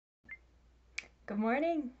Good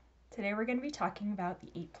morning. Today we're going to be talking about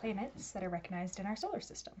the 8 planets that are recognized in our solar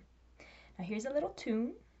system. Now here's a little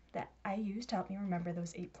tune that I use to help me remember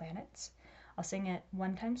those 8 planets. I'll sing it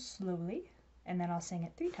 1 time slowly, and then I'll sing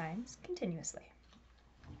it 3 times continuously.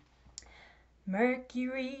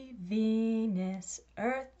 Mercury, Venus,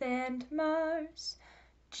 Earth and Mars,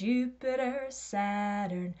 Jupiter,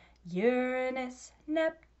 Saturn, Uranus,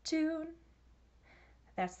 Neptune.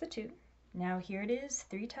 That's the tune. Now here it is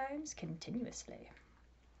 3 times continuously.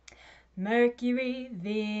 Mercury,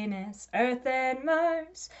 Venus, Earth and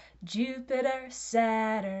Mars, Jupiter,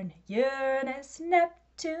 Saturn, Uranus, Neptune.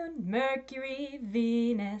 Mercury,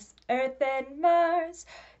 Venus, Earth and Mars,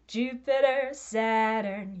 Jupiter,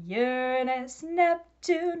 Saturn, Uranus,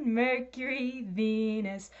 Neptune. Mercury,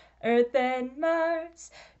 Venus, Earth and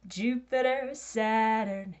Mars, Jupiter,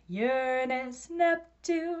 Saturn, Uranus,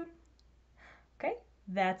 Neptune. Okay,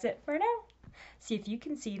 that's it for now. See if you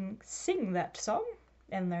can sing that song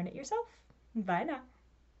and learn it yourself. Bye now.